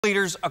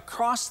Leaders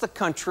across the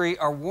country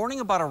are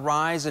warning about a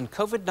rise in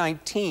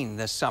COVID-19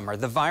 this summer.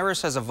 The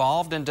virus has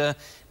evolved into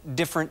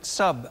different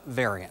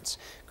sub-variants.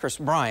 Chris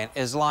Bryant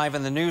is live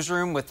in the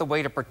newsroom with the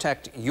way to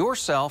protect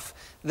yourself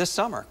this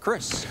summer.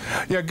 Chris.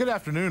 Yeah, good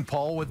afternoon,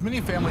 Paul. With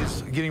many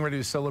families getting ready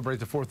to celebrate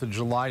the 4th of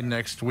July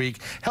next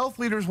week, health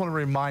leaders want to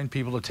remind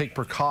people to take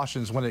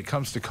precautions when it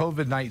comes to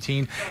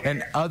COVID-19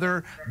 and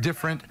other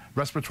different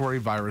respiratory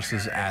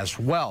viruses as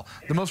well.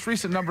 The most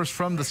recent numbers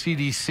from the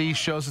CDC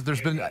shows that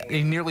there's been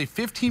a nearly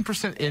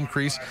 15%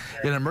 increase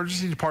in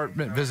emergency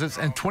department visits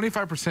and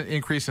 25%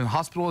 increase in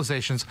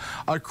hospitalizations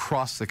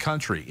across the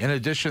country. In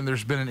addition,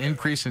 there's been an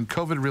increase in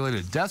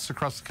COVID-related deaths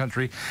across the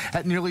country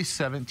at nearly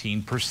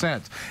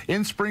 17%.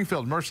 In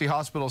Springfield, Mercy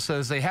Hospital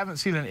says they haven't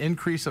seen an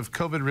increase of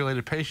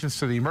COVID-related patients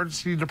to the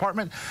emergency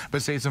department,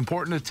 but say it's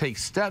important to take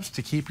steps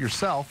to keep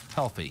yourself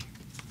healthy.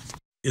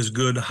 Is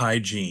good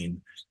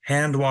hygiene,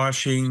 hand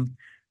washing,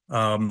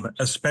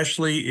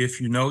 especially if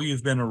you know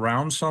you've been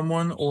around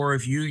someone or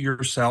if you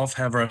yourself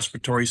have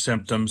respiratory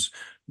symptoms.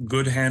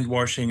 Good hand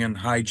washing and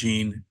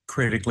hygiene,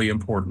 critically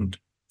important.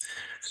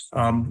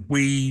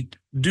 We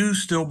do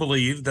still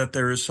believe that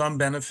there is some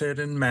benefit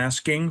in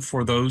masking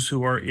for those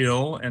who are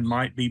ill and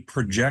might be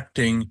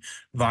projecting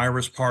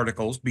virus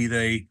particles, be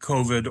they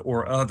COVID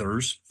or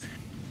others.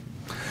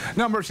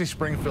 Now, Mercy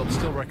Springfield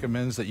still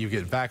recommends that you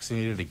get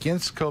vaccinated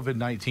against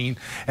COVID-19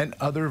 and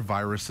other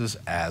viruses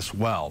as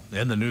well.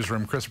 In the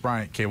newsroom, Chris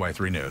Bryant,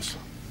 KY3 News.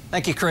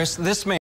 Thank you, Chris. This may